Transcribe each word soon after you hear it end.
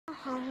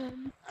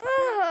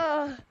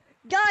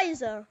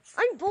Guys, I'm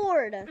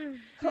bored. I'm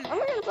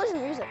gonna play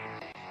some music.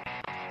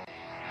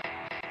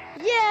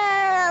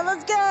 Yeah,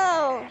 let's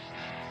go.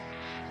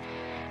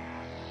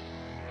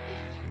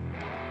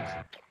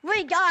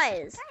 Wait,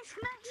 guys,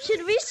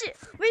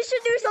 we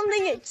should do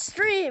something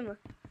extreme.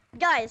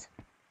 Guys,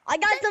 I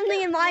got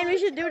something in mind we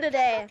should do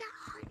today.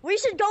 We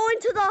should go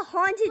into the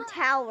haunted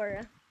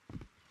tower.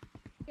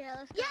 Yeah,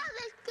 let's go. Yeah,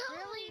 let's go.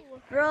 Really?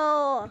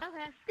 Bro,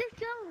 Okay. Let's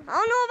go. I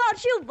don't know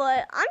about you,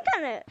 but I'm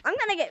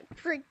gonna get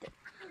freaked.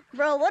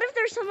 Bro, what if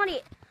there's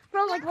somebody?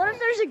 Bro, like, what if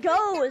there's a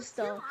ghost?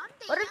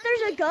 What if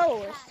there's a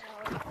ghost?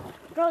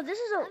 Bro, this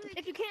is a.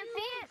 If you can't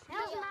see it, it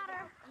doesn't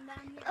matter.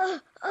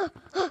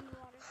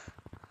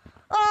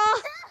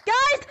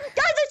 Guys,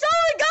 I saw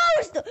a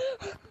ghost.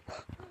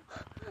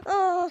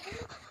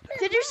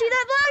 Did you see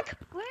that, Black?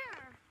 Where?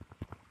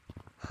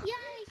 Yeah,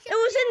 It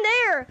was in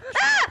there.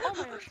 Ah! Oh my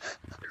gosh.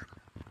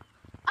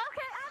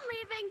 Okay, I'm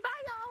leaving.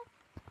 Bye, y'all.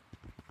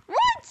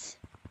 What?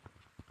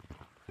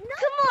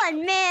 Come on,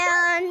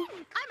 man.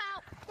 I'm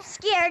out.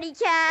 Scaredy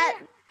cat.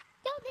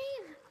 don't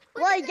leave.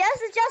 Well, I guess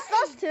it's just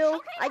us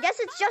two. I guess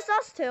it's just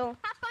us two.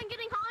 Have fun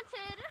getting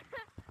haunted.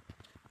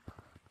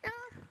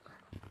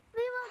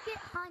 We won't get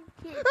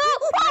haunted.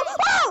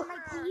 Oh!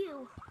 Like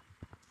you.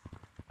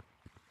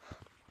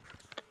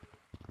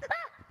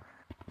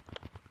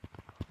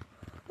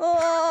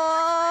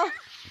 Oh!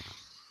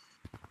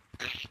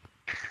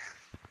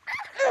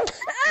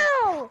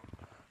 Ow!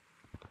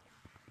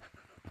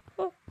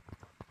 Go!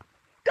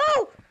 Go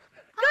to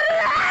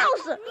the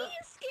house! Go to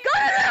the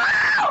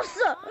house!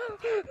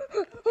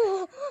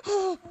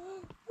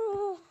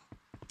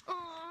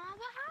 Aw,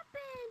 what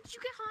happened? Did you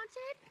get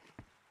haunted?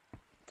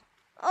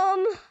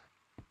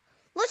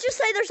 Let's just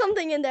say there's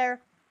something in there.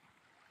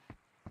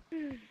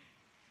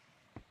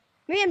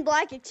 Me and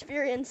Black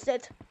experienced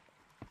it.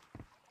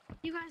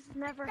 You guys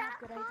never have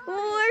good ideas.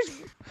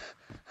 Where's...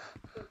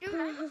 Dude,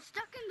 I'm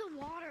stuck in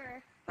the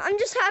water. I'm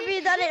just happy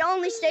that it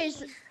only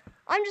stays.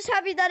 I'm just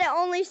happy that it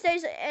only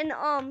stays in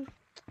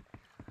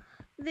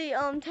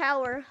the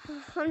tower.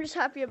 I'm just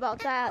happy about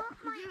that.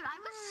 Dude, I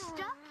was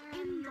stuck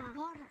in the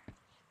water.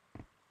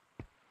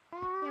 You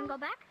wanna go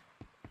back?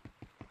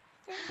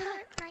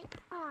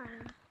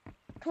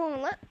 Come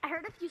on, I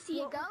heard if you see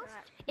a ghost,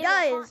 it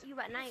Guys. will haunt you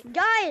at night.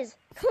 guys,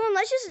 come on,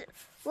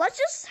 let's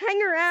just hang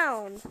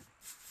around.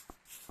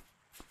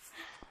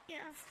 Yeah.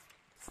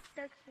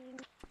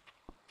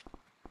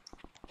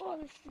 Oh,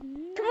 this is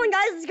Come on,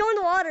 guys, let's go in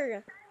the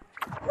water.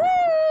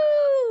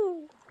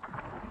 Woo!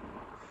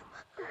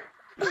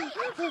 I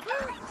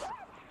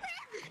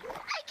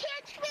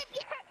can't swim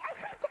yet.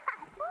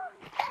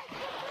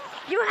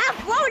 You have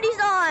floaties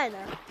on. No,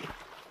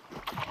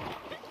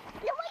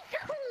 I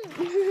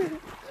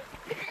don't.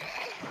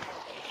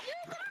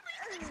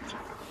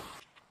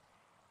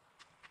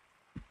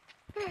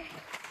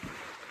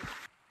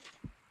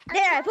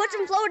 There, I put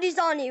some floaties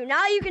on you.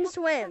 Now you can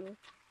swim. Guys,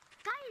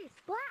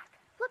 Black,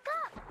 look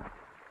up.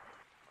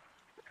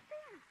 Look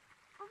there.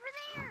 Over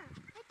there.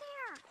 Right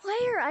there.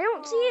 Where? I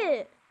don't see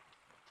it.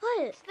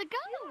 What? The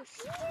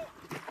ghost.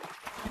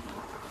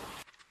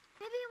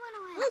 Maybe it went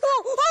away.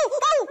 Oh!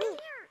 Right here,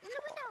 in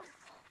the window.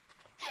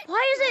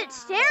 Why is it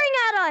staring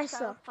at us?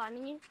 So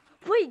funny.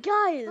 Wait,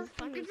 guys.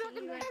 Funny. It's fine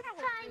behind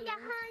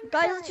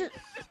Guys, us. let's just...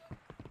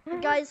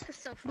 Guys,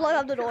 So block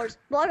up the doors.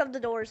 Block up the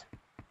doors.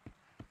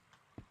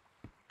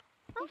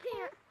 Okay.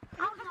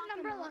 I'll have an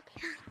umbrella.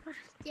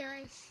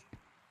 Yes.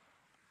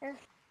 I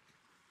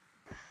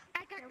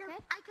got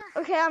the,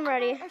 Okay, I'm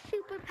ready. a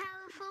super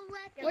powerful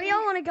weapon. Where do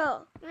y'all want to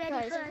go? Ready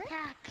Guys. for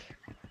attack.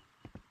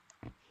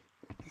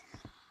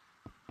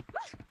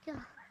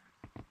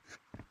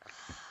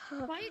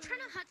 Why are you trying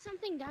to hunt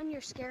something down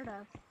you're scared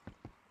of?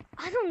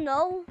 I don't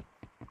know.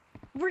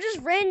 We're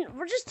just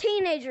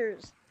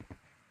teenagers.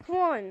 Come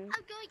on. I'm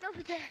going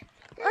over there.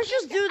 Let's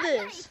just do I'm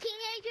not a this.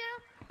 teenager.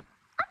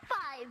 I'm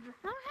 5.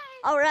 Okay.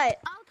 All right.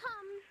 I'll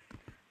come.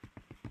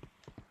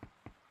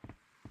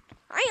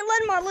 I ain't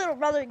letting my little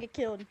brother get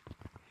killed.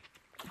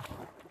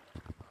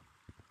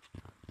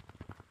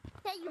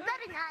 Yeah, you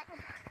better not.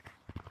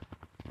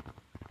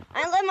 I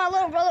ain't letting my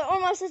little brother or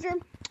my sister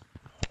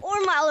or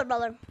my other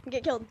brother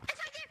get killed.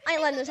 I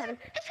ain't letting this happen.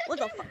 What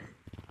the fuck?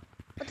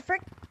 What the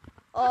frick?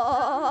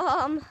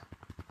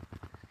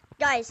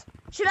 Guys,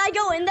 should I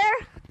go in there?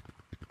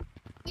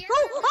 Yeah,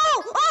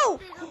 Oh!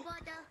 Big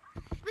brother.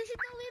 We should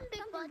go in,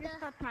 big brother.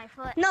 That's my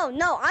foot. No,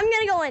 I'm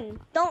gonna go in.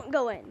 Don't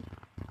go in.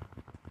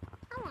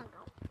 I want to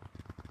go.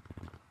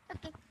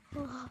 Okay.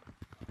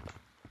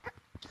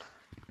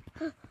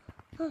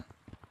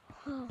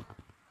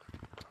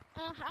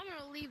 I'm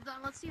gonna leave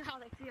them. Let's see how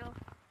they feel.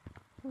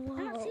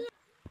 Whoa.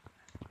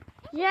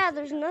 Yeah,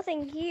 there's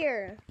nothing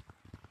here.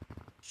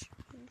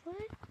 What?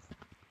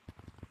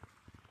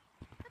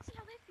 Let's see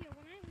how they feel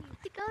when I leave.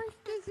 The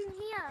ghost is in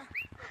here.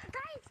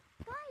 Guys.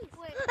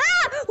 Wait.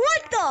 Ah!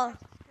 What the?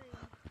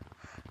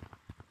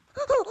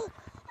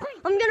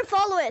 I'm gonna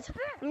follow it.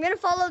 I'm gonna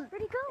follow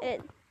Where'd he go?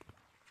 it.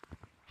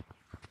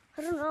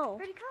 I don't know.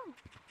 Where'd he go?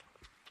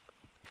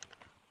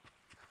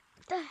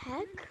 What the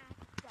heck?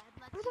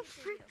 Where'd the the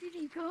frick did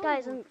he go?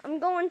 Guys, I'm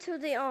going to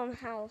the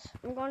house.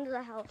 I'm going to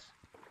the house.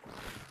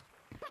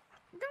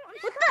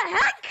 What the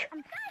heck?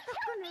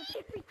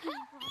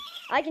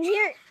 I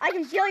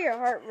can feel your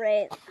heart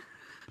rate.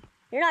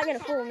 You're not gonna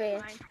fool me.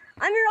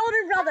 I'm your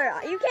older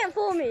brother. You can't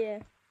fool me.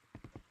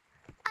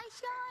 I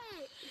saw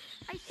it.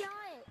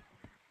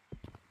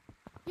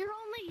 You're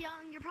only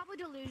young. You're probably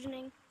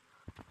delusioning.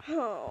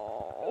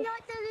 Oh.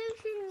 Not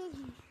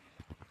delusioning.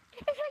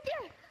 It's right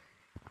there.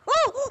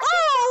 Oh,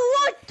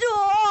 what the?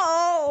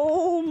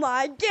 Oh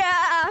my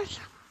gosh.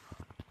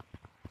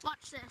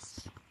 Watch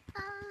this.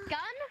 Gun?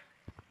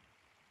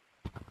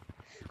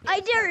 I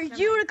dare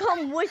you to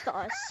come with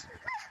us.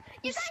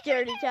 You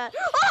scaredy cat.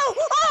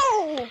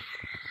 Oh!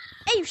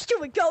 Hey, you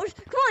stupid ghost.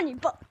 Come on, you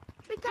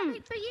We're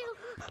coming for you.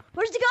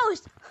 Where's the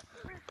ghost?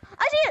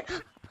 I see it.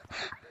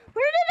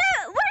 Where did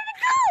it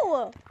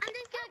go? I'm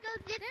just gonna go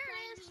get There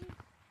it is.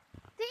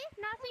 See?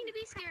 Nothing to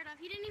be scared of.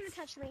 He didn't even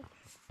touch me.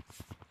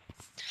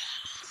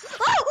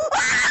 Oh! I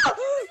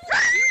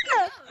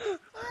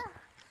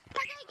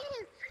gotta get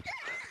him.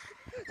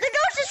 The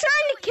ghost is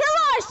trying to kill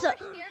us.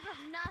 Scared of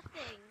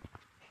nothing.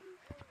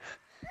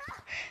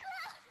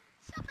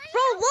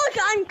 Bro, look,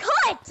 I'm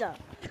cut.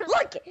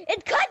 Look,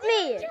 it cut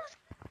me.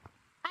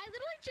 I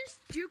literally just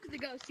juked the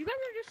ghost. You guys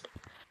are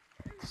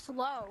just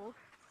slow.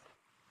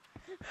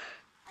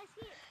 I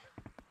see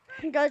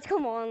it. Guys,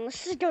 come on.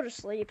 Let's just go to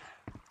sleep.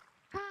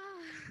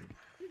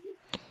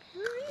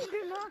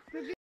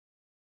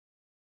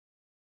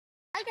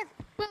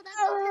 Well,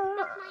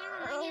 that's my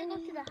arm. I gotta go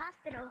to the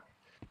hospital.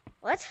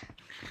 What?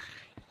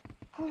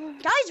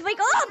 Guys, wake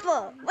up!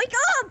 Wake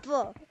up!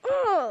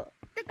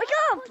 Wake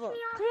up!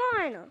 Come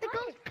on! The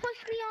ghost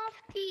pushed me off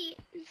the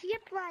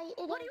zip line.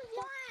 What do you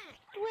want?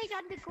 Way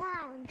on the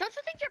ground. Don't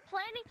you think you're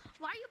planning?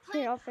 Why are you Here,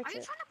 planning? I'll fix Are you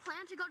it. trying to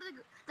plan to go to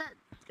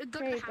the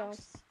There you go.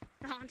 house?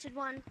 The haunted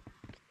one?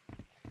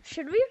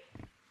 Should we?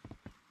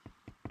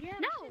 Yeah.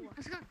 No.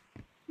 Let's go.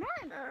 Come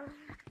on.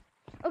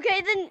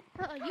 Okay, then if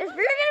you're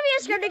gonna be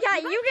a scaredy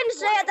cat, you can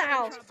stay at the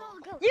house.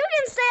 Go. You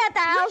can stay at the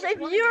house. If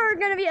you're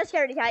gonna be a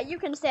scaredy cat, you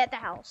can stay at the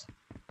house.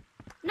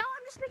 No,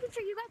 I'm just making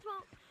sure you guys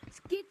won't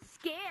get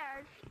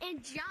scared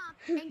and jump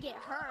and get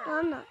hurt.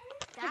 I'm not.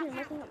 That's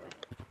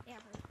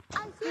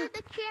I hear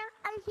the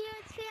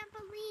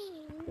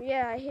trampoline.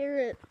 Yeah, I hear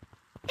it.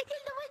 It's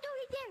in the window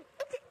right there.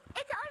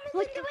 It's on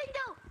What the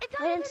window. It's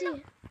I on didn't the see window.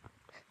 it.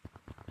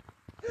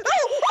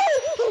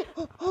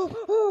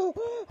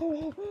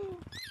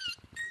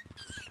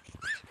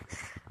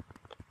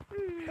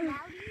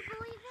 Now do you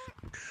believe it?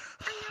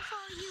 I'm gonna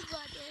follow you,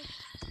 brother.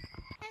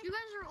 You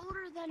guys are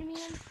older than me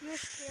and you're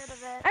scared of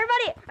it.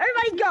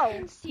 Everybody go!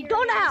 Go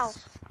to the house.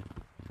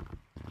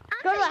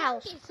 I'm Go to the the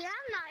house. youngest, and I'm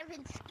not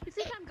even scared. You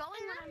think I'm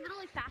going when I'm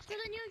literally faster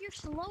than you? You're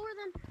slower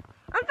than...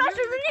 I'm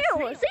faster than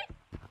you. See?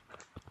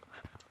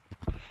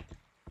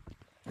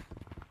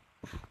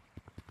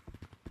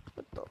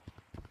 What the?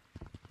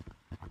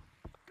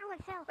 Oh,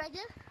 what's up,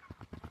 brother?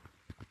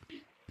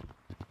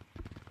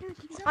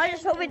 I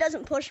just hope he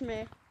doesn't push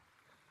me.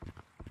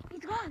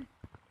 He's gone.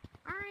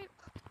 Alright.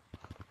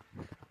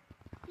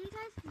 You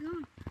guys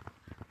gone.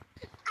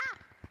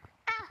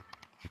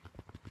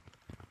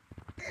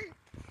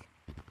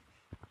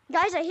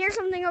 Guys, I hear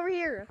something over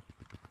here.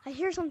 I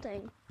hear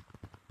something.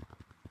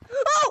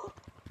 Oh!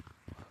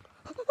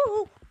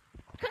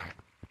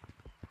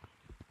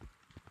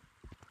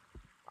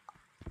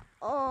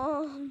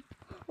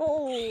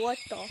 Oh, what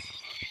the?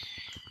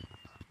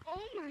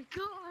 Oh my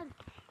god.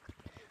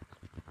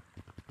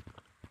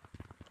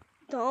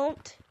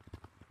 Don't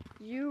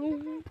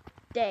you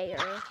dare.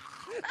 Ah!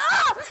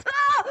 Ah!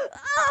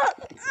 Ah!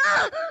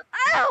 Ah!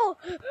 Ow!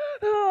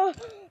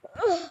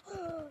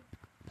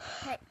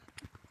 Hey.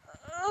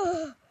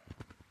 Ah!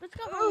 Let's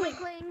go home,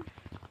 Wakeling.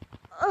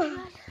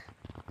 Ah!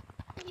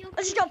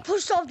 I just got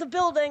pushed off the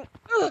building.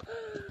 Ah!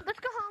 Let's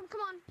go home.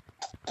 Come on.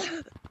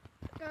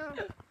 Go.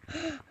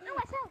 No,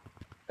 what's up?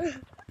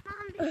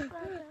 Mom, big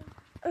brother.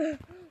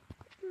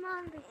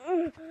 Mom, big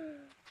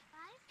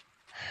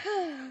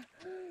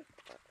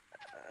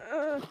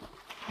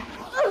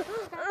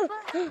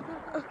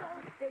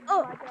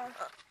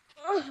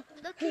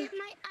Look at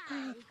my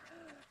eye.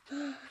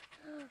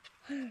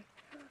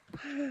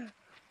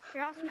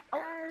 You're all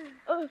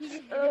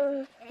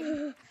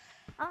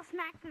I'll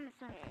smack them or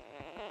something.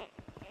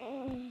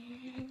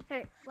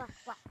 Hey, what?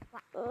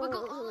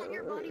 Wiggle all in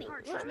your body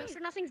parts. Just make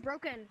sure nothing's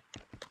broken.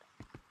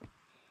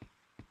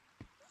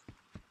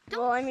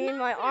 Well, I mean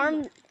my smack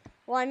arm.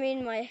 Well, I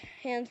mean my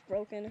hand's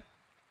broken.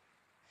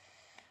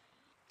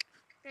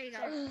 There you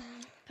go.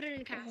 Put it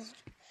in cast.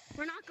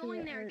 We're not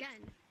going there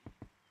again.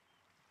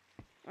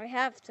 I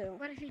have to.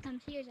 What if he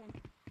comes here then?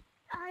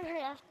 I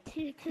have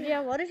to.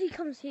 Yeah, what if he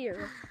comes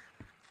here?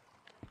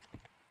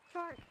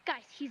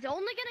 Guys, he's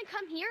only gonna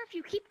come here if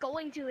you keep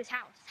going to his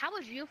house. How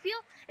would you feel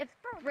if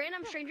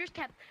random strangers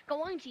kept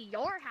going to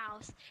your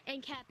house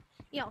and kept,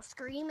 you know,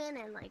 screaming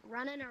and like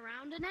running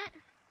around in it?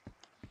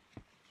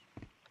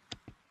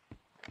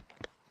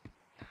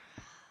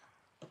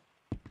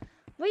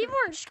 We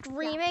weren't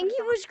screaming.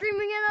 He was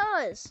screaming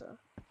at us.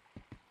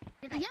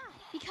 Yeah,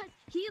 because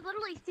he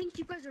literally thinks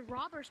you guys are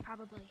robbers,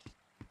 probably.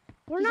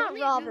 We're He's not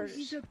only robbers.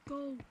 He's a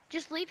ghost.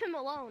 Just leave him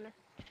alone.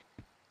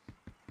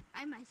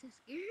 I'm so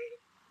scared.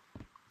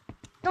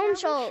 Don't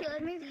show. You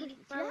have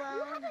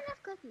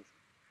enough cookies.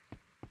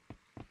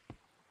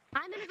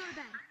 I'm gonna go to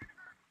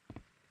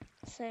bed.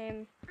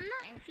 Same.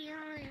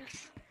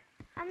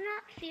 I'm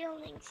not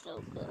feeling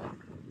so good.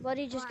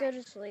 Buddy, just go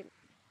to sleep.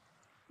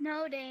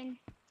 No, Dane.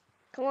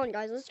 Come on,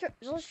 guys. Let's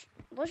just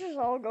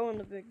all go in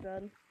the big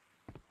bed.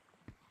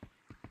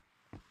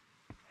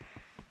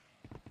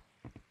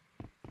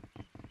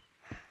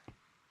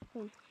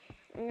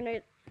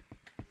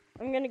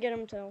 I'm gonna get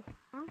him too.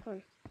 Huh?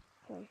 Come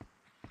on.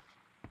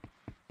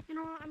 You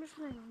know what? I'm just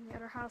gonna go in the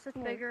other house. It's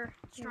Come on. bigger,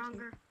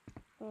 stronger.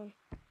 Come on.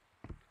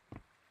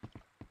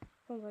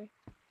 Come on, buddy.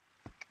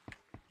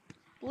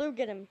 Blue,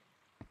 get him.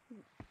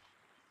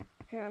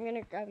 Here, I'm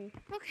gonna grab him.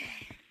 Okay.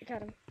 I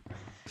got him.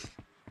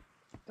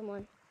 Come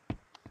on.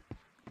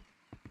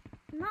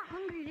 I'm not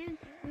hungry, dude.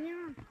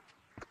 Yeah.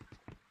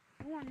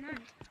 Oh, I'm not.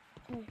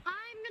 I'm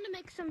gonna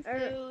make some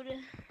food.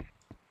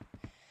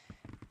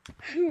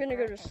 I'm gonna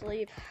go to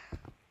sleep.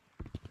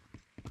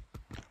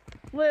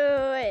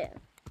 Wait.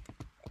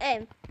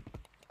 Hey,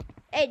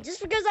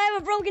 just because I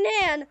have a broken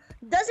hand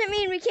doesn't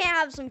mean we can't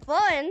have some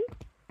fun.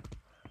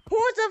 Who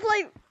wants to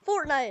play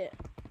Fortnite?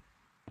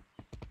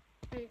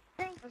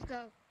 Let's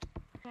go.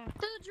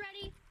 Food's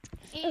ready.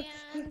 And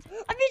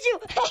I beat you.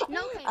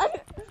 no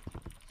cake.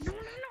 No,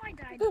 I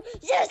died.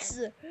 Yes,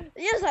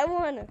 I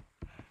won. Okay,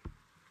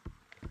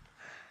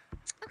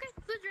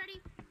 food's ready.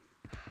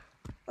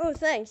 Oh,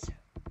 thanks.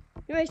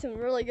 You make some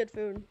really good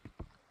food.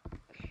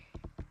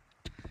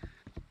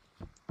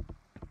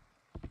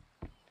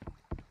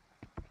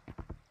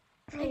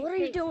 Bro, what are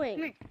you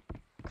doing?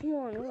 Come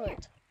on,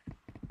 what?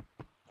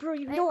 Bro,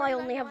 you know I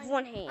only have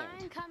one hand.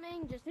 I'm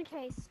coming, just in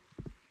case.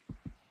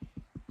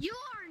 You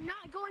are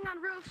not going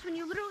on roofs when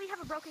you literally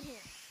have a broken hand.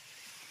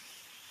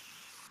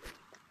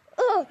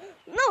 Oh,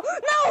 no!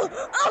 Oh,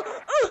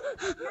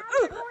 Now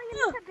you're going in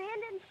this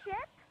abandoned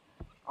ship?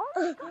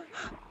 Oh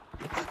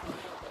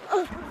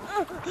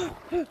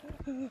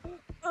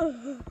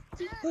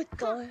What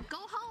the? Go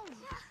home.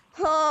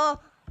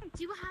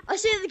 See what happens? I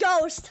see the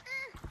ghost.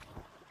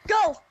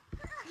 Go!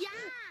 Yeah.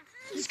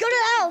 Just go to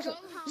the house. Go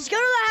home. Just go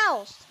to the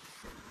house.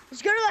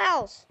 Just go to the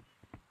house.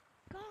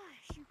 Gosh,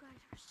 you guys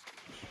are so...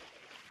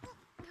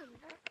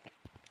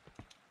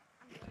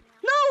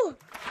 No!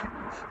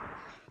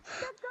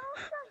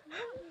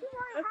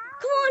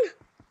 Come on!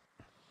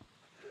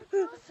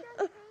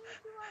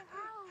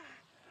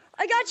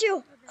 I got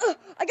you!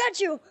 I got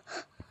you!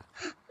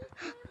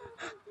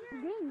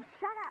 Dang,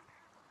 shut up.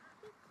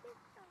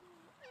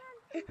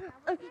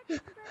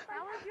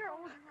 That was your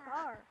old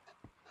car.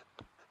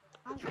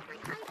 I'll put my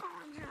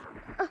iPhone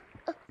on.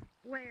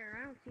 Where?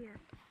 I don't see it.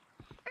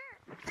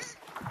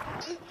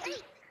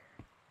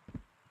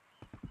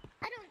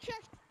 I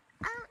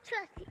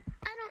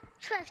don't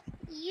trust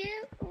you.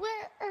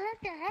 What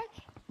the heck?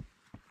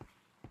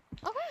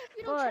 Okay, if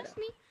you don't Good. trust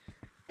me,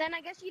 then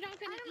I guess you don't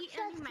gonna eat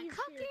any of my trust you,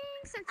 cooking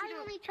since you I don't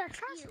only trust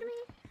trust you. me.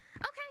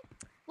 Okay.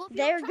 Well, if you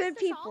They're don't good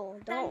trust us all, people.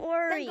 then- Don't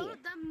worry. then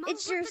move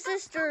It's with your the ghost.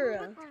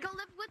 sister. Go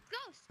live with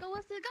ghosts. Go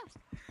with the ghost.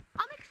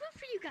 I'll make food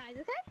for you guys,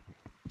 okay?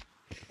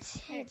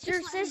 It's your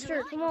Just let him do sister.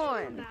 it. Come He's gonna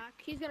on. come back.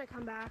 He's gonna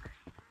come back.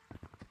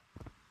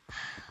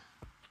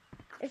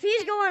 If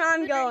he's going,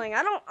 I'm going.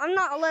 I'm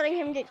not letting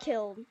him get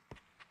killed.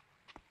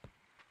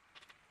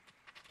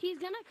 He's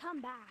gonna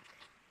come back.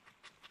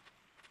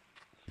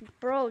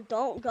 Bro,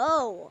 don't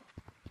go.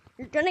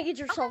 You're gonna get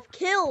yourself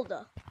killed.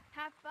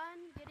 Have fun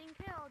getting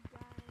killed,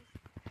 guys.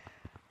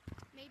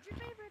 Made your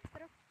favorites,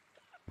 but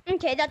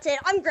Okay, that's it.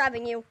 I'm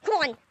grabbing you. Come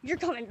on. You're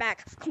coming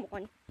back. Come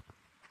on.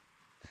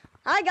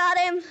 I got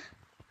him.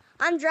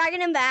 I'm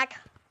dragging him back.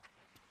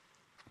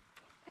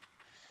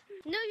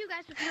 no, you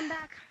guys would come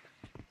back.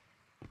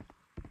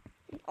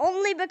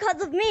 Only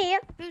because of me.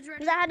 Food's ready.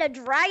 Because I had to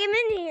drag him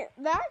in here.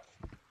 Back.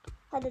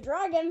 Had to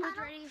drag him. Food's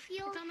ready.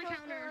 It's on the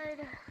counter.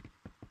 Good.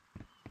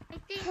 I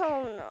think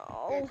Oh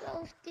the no.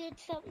 ghost did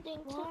something to me.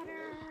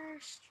 Water.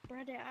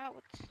 Spread it out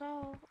with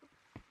salt.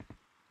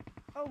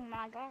 Oh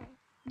my god.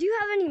 Do you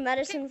have any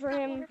medicine for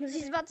him? Because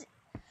he's about to.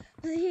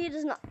 Because he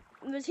does not.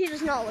 Because he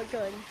does not look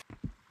good.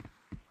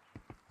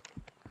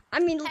 I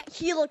mean,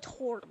 he looked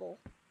horrible.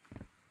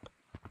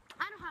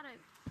 I know how to.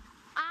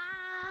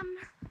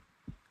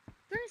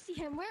 Where is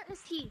he? Where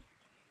is he?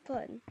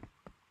 But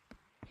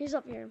he's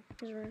up here.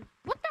 His room.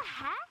 What the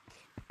heck?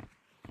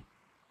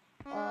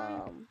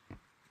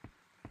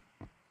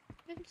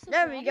 Give him some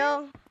There we water?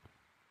 go.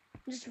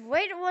 Just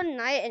wait one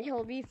night and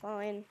he'll be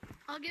fine.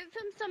 I'll give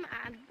him some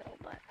Advil,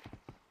 but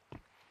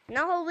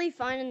Now he'll be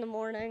fine in the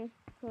morning.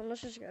 Come on,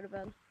 let's just go to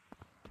bed.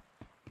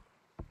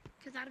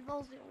 because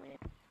Advil's the only.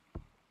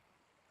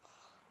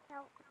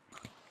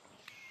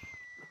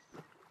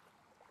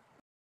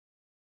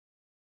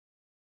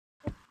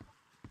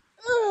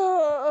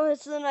 Oh,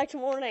 it's the next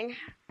morning.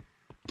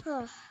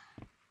 Bud,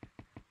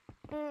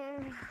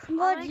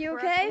 you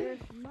okay?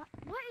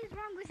 What is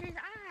wrong with his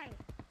eye?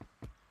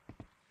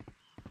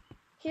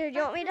 Here, do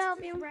you want me to help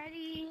Breakfast is you?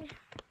 ready.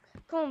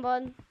 Come on,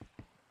 bud.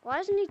 Why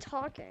isn't he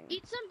talking?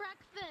 Eat some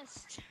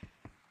breakfast.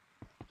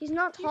 He's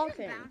not He's just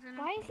talking. bouncing.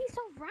 Why is he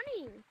so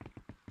running?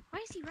 Why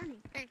is he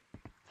running? I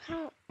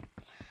don't-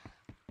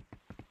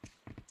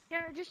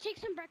 Here, just take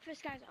some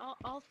breakfast, guys.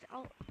 I'll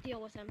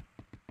deal with him.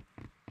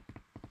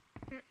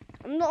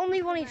 I'm the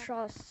only one he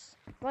trusts.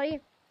 Buddy.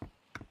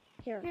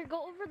 Here. Here,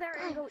 go over there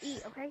and go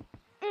eat, okay?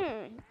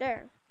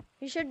 There.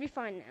 He should be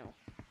fine now.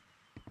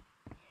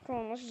 Come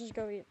on, let's just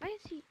go eat. Why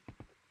is he?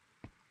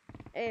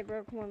 Hey,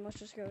 bro, come on, let's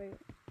just go eat.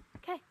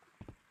 Okay.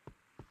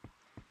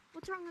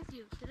 What's wrong with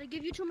you? Did I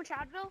give you too much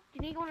Advil? Do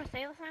you need to go on a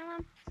sale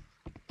asylum?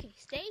 Okay,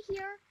 stay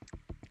here.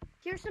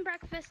 Here's some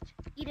breakfast.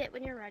 Eat it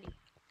when you're ready.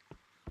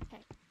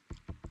 Okay.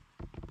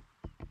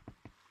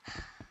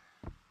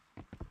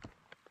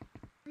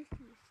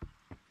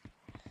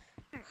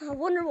 I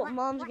wonder what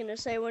Mom's gonna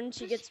say when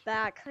she gets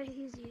back. What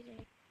he's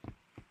eating.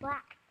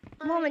 Black.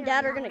 Mom and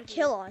Dad are gonna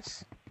kill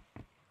us.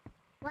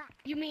 Black.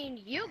 You mean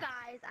you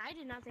guys? I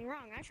did nothing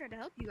wrong. I tried to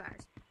help you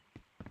guys.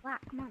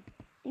 Black. Come on.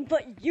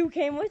 But you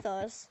came with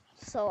us.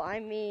 So, I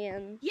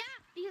mean... Yeah,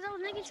 because I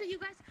was making sure you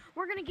guys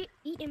were gonna get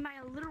eaten by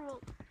a literal,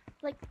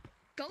 like,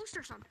 ghost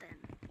or something.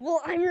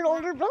 Well, I'm your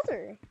older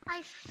brother.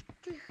 I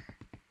still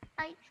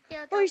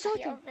Oh, don't he's feel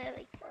talking.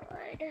 very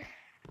good.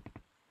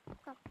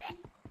 Okay.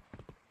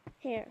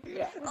 Here.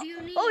 What do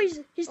you need? Oh,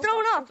 he's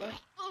throwing up.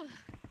 Ugh.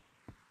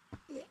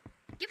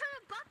 Give him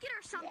a bucket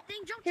or something.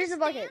 Don't Here's just a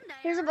bucket. stand there.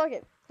 Here's a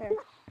bucket. There.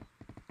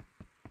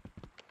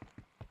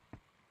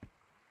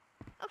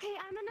 Okay,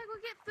 I'm gonna go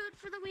get food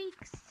for the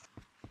weeks.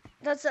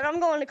 That's it. I'm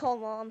going to call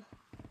Mom.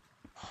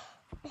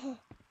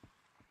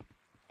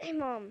 Hey,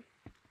 Mom.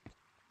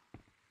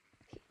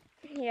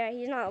 Yeah,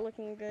 he's not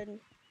looking good.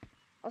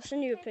 I'll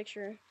send you a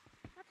picture.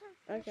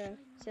 Okay.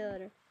 See you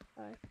later.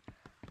 Bye.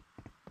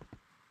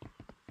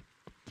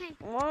 Okay.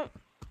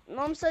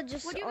 Mom said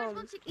just What do you guys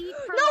want to eat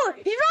for No,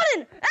 lunch? he's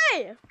running.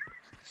 Hey.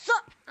 So.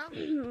 Oh.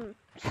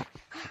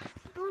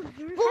 Well,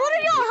 what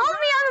are y'all? Help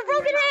me! I have a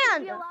broken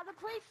hand. You're allowed to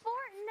play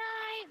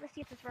Fortnite. Let's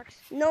see if this works.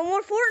 No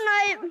more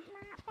Fortnite.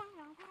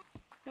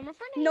 No more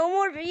Fortnite. No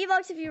more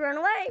V-Bucks if you run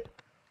away.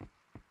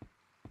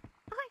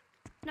 Okay.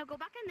 Now go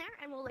back in there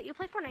and we'll let you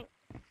play Fortnite.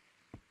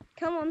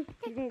 Come on.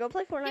 You can go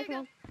play Here Fortnite. you Come go.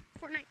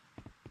 on. Fortnite.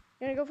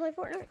 You gonna go play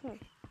Fortnite? Come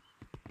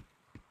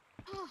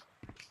Oh,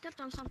 stepped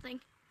on something.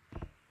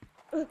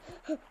 on.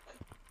 No,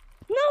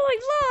 I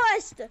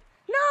lost.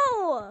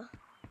 No.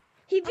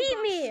 He beat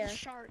Oh, me. gosh, it's a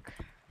shark.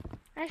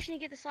 I actually need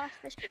to get this last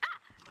fish. Ah!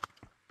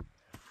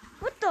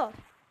 What the?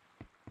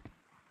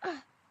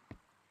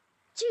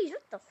 Jeez,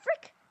 what the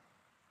frick?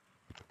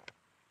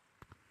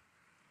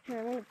 Here,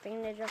 I'm gonna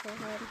bandage up my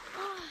head.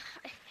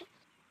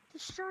 The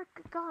shark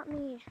got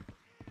me.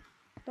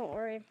 Don't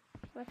worry.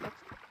 I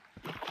fixed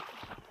it.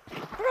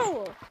 Bro,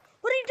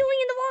 what are you doing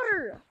in the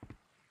water?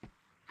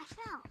 I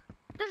fell.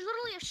 There's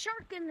literally a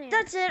shark in there.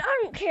 That's it. I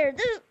don't care.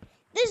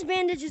 This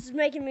bandage is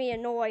making me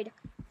annoyed.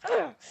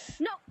 Ugh.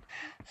 No.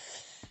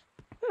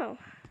 Oh.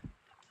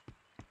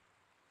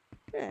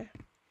 Yeah.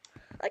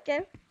 Okay.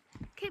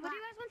 Okay, what do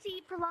you guys want to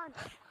eat for lunch?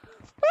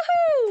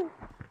 Woohoo!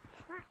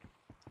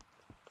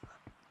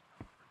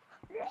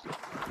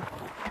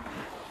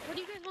 What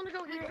do you guys want to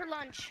go eat for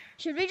lunch?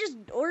 Should we just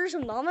order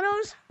some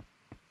Domino's?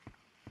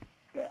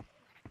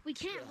 We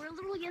can't. We're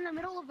literally in the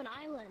middle of an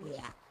island.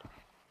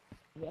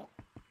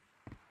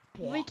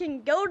 We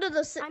can go to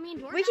the city. I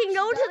mean, We can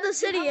go to the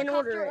city and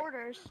helicopter order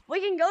it. orders.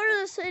 We can go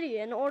to the city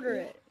and order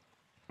it.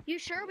 You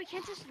sure? We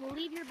can't just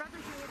leave your brother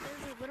here.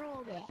 There's a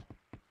literal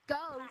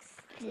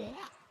ghost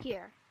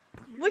here.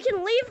 We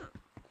can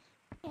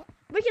leave.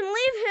 We can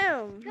leave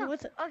him. Go.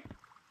 With,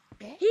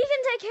 Okay. he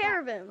can take care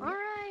of him. All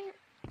right.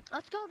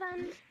 Let's go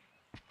then.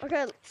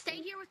 Okay. Stay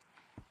here with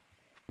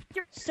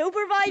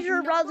Supervise your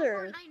no brother.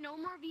 More Fortnite, no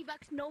more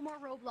V-Bucks, no more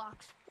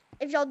Roblox.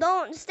 If y'all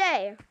don't,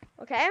 stay.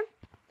 Okay?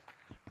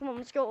 Come on,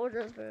 let's go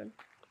order this food.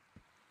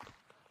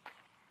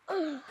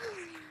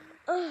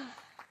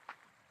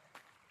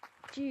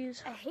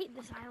 Jeez. I hate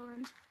this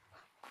island.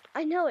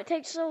 I know, it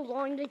takes so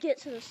long to get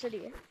to the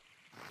city.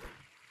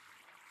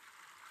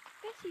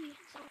 Bessie.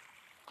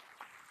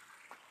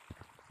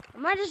 I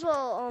might as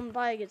well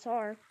buy a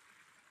guitar.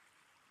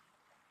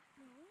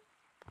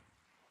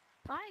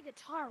 Buy a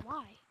guitar.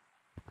 Why?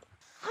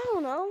 I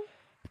don't know.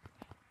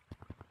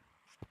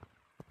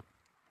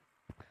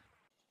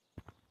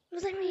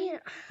 But I mean,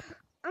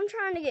 I'm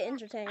trying to get I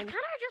entertained. kind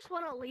of just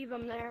want to leave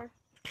him there.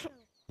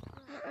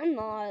 I'm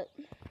not.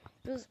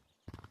 'Cause,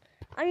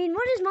 I mean,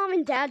 what is Mom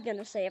and Dad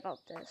gonna say about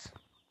this?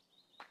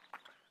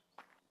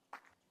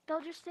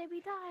 They'll just say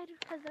we died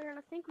because they're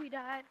gonna think we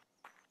died.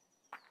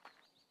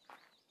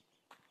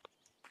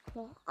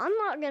 Well, I'm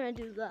not gonna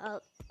do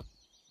that.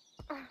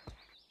 I'm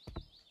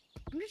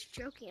just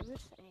joking. I'm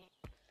just saying.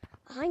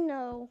 I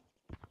know.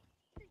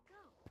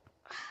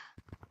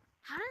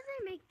 How did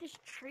they make this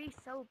tree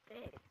so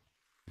big?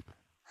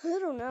 I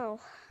don't know.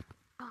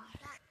 Gosh.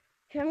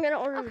 Here, I'm gonna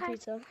order the Okay.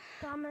 pizza.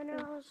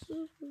 Domino's.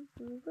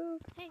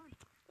 Hey,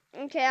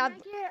 Okay, can I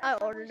get a I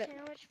Subway ordered it.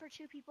 sandwich for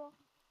 2 people?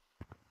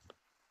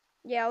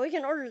 Yeah, we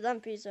can order them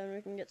pizza and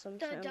we can get some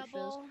The sandwiches.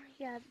 double,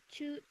 yeah,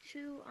 two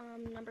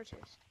number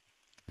twos.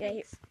 Yeah,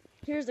 Thanks.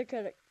 here's the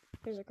credit.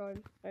 Here's the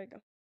card. There you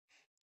go.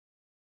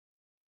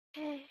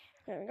 Okay.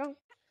 There we go.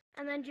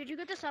 And then did you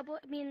get the Subway?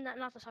 I mean,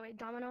 not the Subway,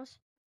 Domino's.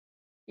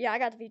 Yeah, I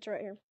got the pizza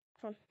right here.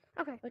 Come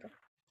on. Okay. Okay.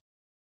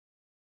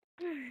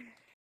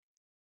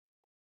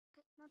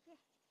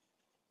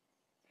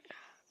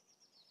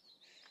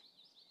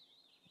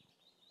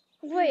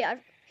 Wait,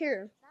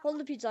 here. Hold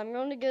the pizza. I'm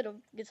going to get a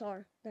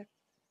guitar. There.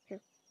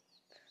 Here.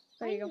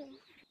 There you go.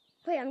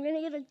 Wait, I'm going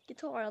to get a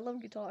guitar. I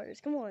love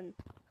guitars. Come on.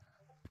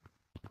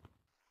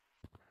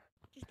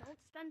 Just don't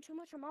spend too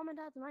much of mom and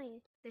dad's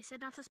money. They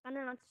said not to spend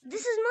it on.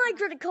 This is my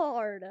credit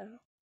card.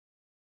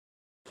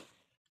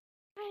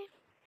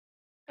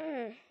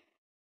 Okay.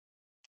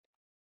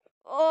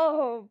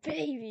 Oh,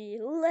 baby.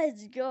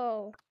 Let's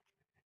go.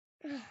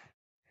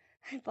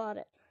 I bought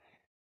it.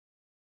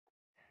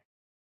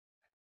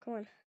 Come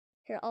on.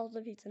 Here, I'll have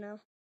the pizza now.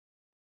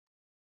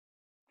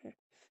 Here.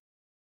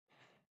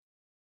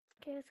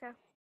 Okay, let's go.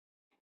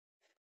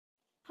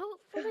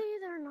 Hopefully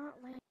they're not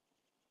like.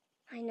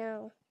 I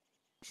know.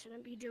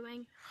 Shouldn't be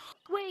doing.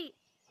 Wait,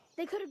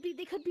 they could be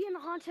in the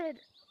haunted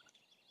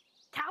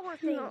tower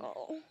thing.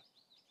 No.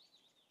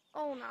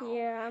 Oh no.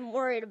 Yeah, I'm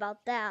worried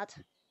about that.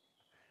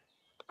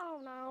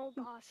 Oh no,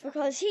 gosh.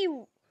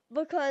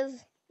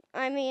 Because,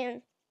 I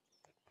mean,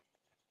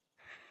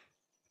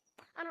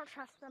 I don't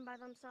trust them by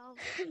themselves.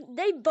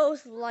 they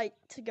both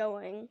liked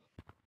going.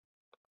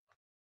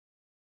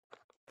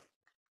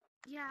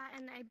 Yeah,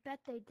 and I bet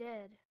they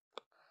did.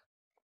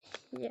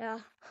 Yeah.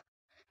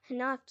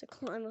 And I have to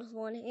climb with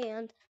one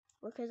hand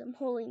because I'm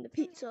holding the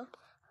pizza.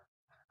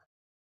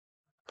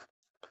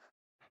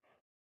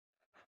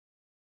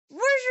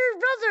 Where's your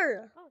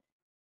brother? Oh,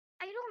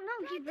 I don't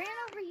know. He ran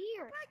over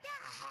here.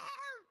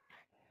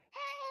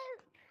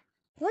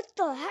 What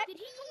the heck? Did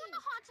he go in the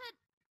haunted?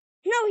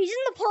 No, he's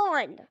in the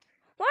pond.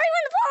 Why are you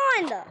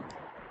in the pond?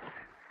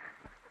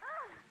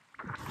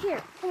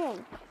 Here, come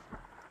on.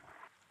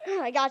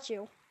 Oh, I got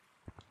you.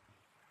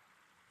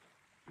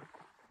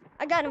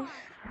 I got him.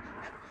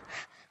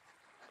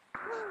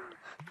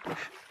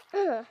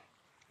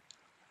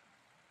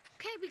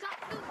 Okay, we got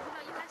food. We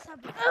got you guys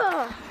something.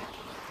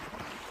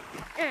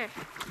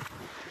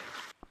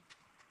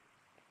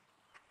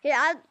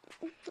 Yeah,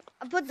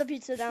 I put the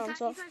pizza down, You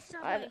so guys I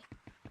Subway.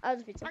 have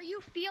the pizza. Are you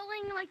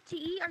feeling like to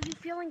eat? Are you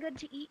feeling good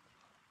to eat?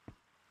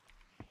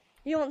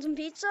 You want some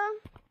pizza?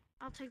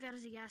 I'll take that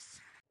as a yes.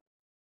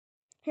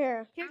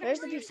 Here, Here, there's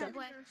the here's your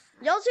pizza. Subway.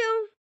 Y'all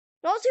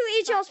two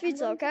eat y'all's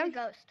pizza, I'm going okay? for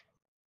the ghost.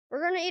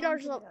 We're gonna eat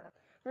ourselves.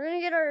 We're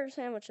gonna get our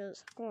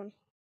sandwiches. Come on.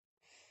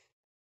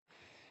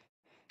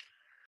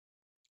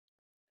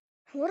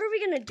 What are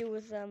we gonna do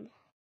with them?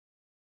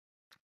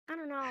 I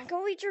don't know.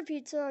 Go eat your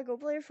pizza. Go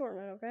play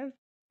Fortnite, okay?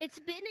 It's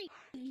been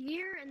a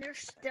year and they're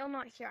still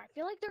not here. I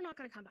feel like they're not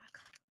gonna come back.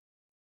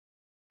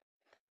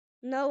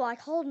 No, I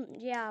called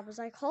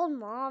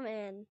Mom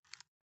and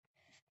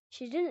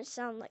she didn't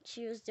sound like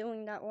she was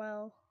doing that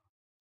well.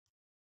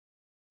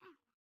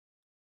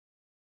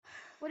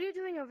 What are you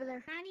doing over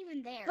there? Not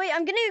even there. Wait,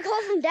 I'm getting a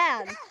call from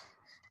Dad.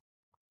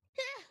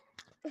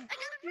 I gotta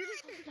run!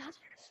 I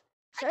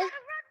Sir? gotta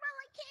run while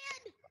I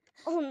can!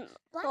 Oh,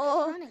 Black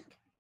oh, is running.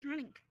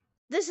 Running.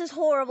 this is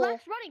horrible.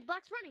 Black's running.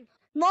 Black's running.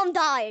 Mom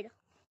died.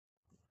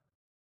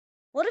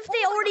 What if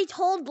they already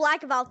told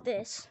Black about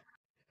this?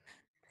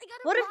 I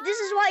gotta What if this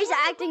is why he's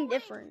acting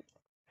different?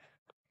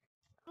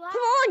 Black.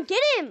 Come on,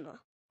 get him!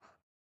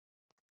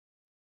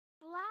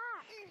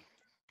 Black.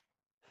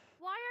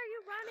 Why are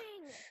you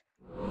running?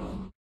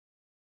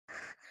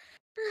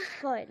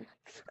 Fine.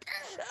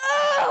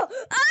 Oh!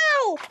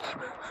 Ow!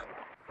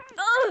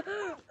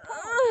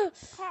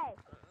 Hey.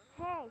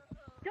 Hey.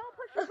 Don't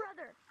push your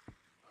brother.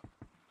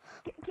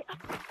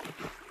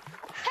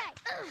 Hey.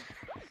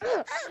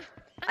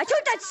 I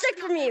took that stick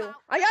from you.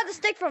 I got the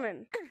stick from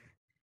him.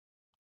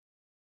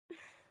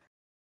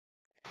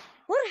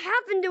 What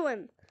happened to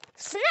him?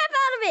 Snap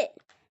out of it!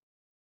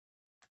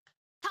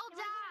 Tell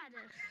Dad.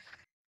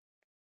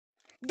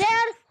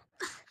 Dad,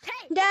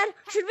 Hey. Dad,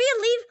 should we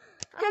leave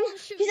I'm him? gonna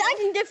shoot He's you.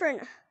 acting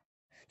different.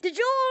 Did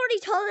you already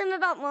tell him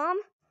about Mom?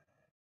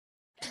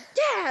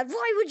 Dad,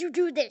 why would you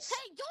do this?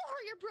 Hey, don't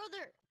hurt your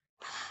brother.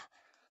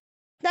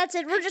 That's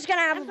it. We're just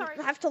gonna I'm sorry.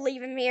 have to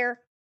leave him here.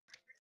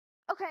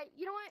 Okay,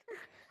 you know what?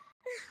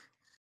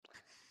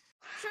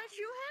 Should I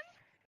shoot him?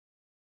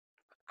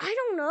 I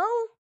don't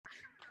know.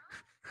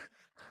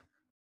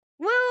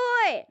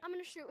 Wait. I'm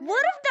gonna shoot him.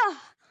 What if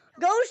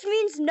the ghost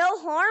means no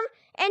harm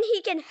and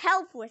he can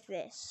help with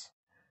this?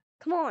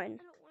 Come on. I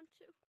don't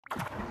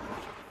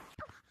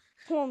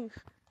want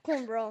to. Come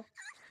on, bro.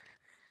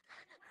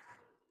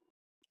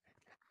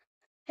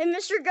 Hey,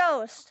 Mr.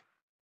 Ghost.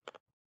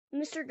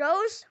 Mr.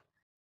 Ghost?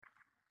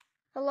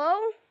 Hello?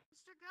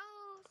 Mr.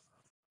 Ghost.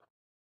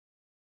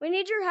 We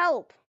need your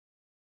help.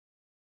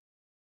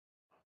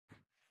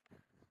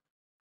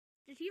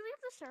 Did he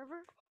leave the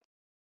server?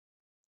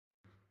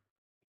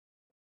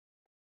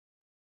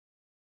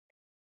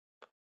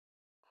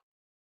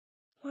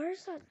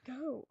 Where's that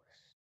ghost?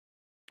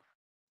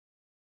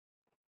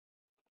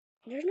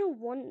 There's no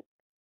one.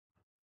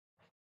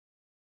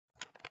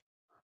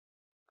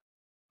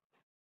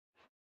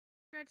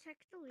 Can I check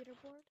the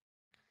leaderboard?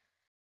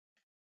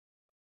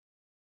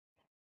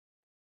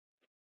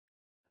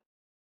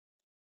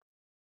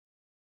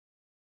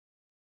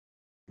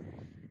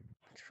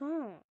 What's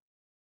wrong?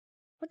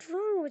 What's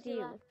wrong with He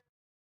you? left.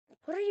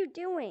 What are you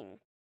doing?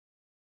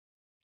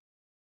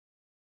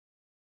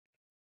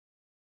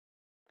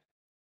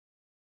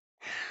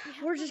 We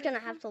have We're to just leave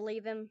gonna have him. to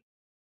leave him.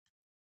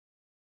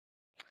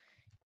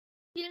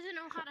 He doesn't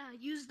know how to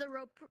use the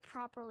rope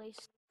properly.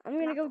 I'm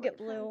gonna Not go to get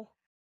leave him. Blue.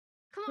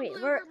 Come on, Wait,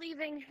 Blue, we're- we're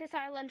leaving this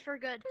island for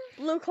good.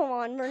 Blue, come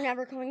on. We're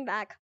never coming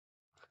back.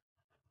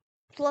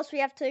 Plus, we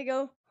have to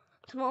go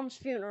to Mom's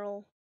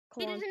funeral.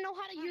 He Come on. doesn't know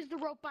how to use the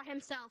rope by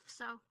himself,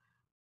 so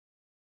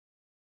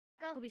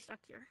he'll be stuck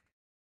here.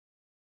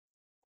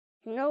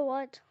 You know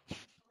what?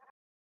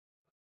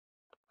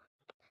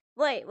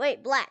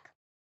 Wait, Black.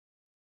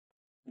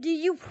 Do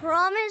you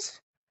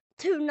promise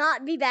to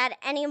not be bad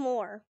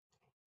anymore?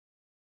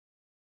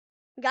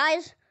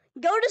 Guys,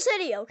 go to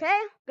city,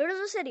 okay? Go to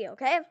the city,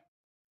 okay?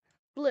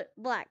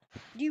 Black,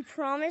 do you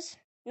promise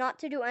not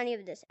to do any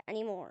of this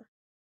anymore?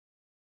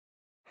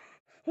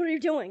 What are you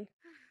doing?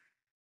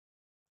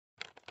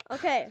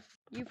 Okay,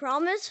 you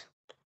promise?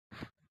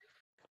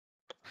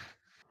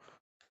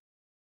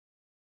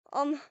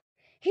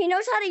 He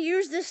knows how to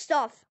use this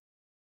stuff.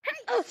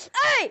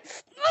 Hey!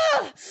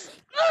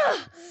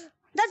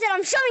 That's it,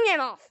 I'm shoving him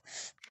off.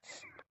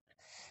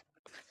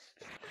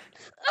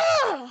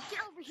 Get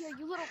over here,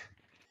 you little.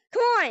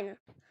 Come on.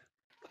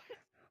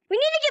 We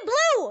need to get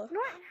Blue.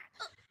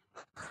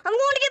 I'm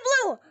going to get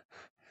Blue.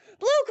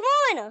 Blue, come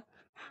on.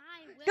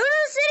 I will. Go to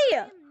the city. I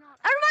am not-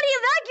 Everybody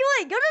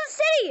evacuate. Go to the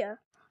city.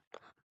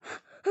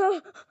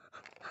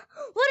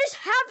 What is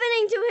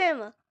happening to him?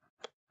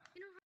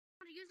 You know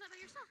how to use that by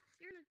yourself.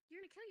 You're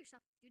gonna kill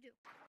yourself. You do.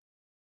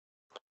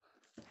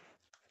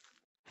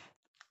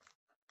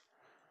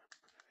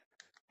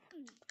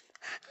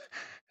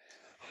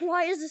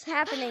 Why is this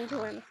happening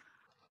to him?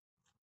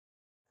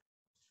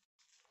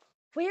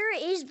 Where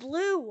is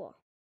Blue?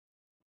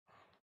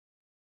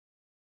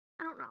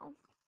 I don't know.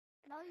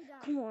 No, you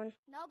don't. Come on.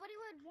 Nobody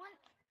would want.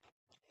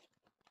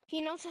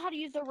 He knows how to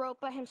use the rope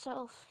by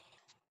himself.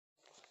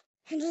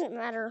 It doesn't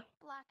matter.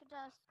 Black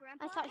Dust.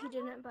 Grandpa. I thought he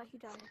didn't, but he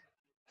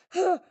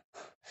does.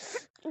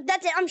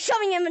 That's it. I'm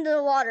shoving him into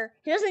the water.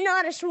 He doesn't know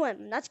how to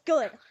swim. That's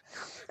good.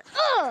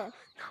 Ugh!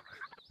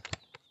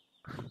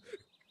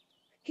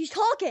 He's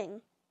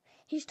talking.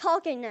 He's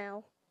talking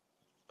now.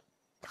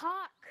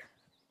 Talk.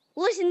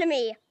 Listen to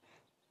me.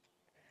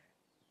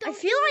 I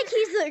feel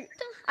like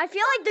I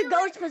feel like the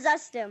ghost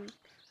possessed him.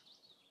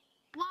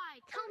 Why?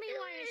 Tell me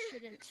why I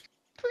shouldn't.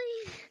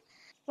 Please.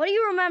 What do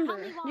you remember?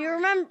 Tell me Do you why.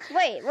 remember?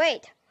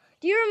 Wait.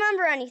 Do you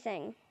remember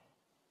anything?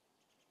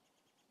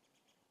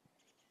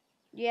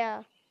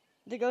 Yeah.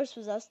 The ghost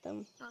possessed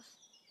him. Us.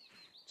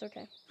 It's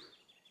okay.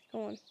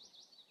 Come on.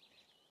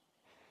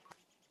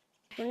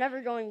 We're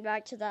never going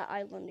back to that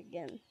island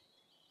again.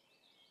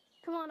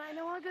 Come on, I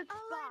know a good All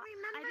spot. I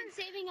remember I've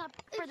been saving up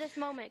for this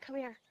moment. Come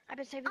here. I've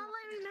been saving All up.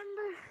 I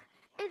remember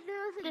is there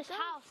was a This ghost,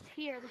 house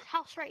here. This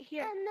house right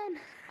here. and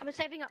then I've been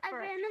saving up I for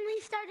it. randomly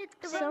started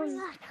So- throwing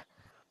up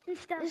and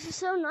stuff. This is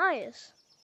so nice.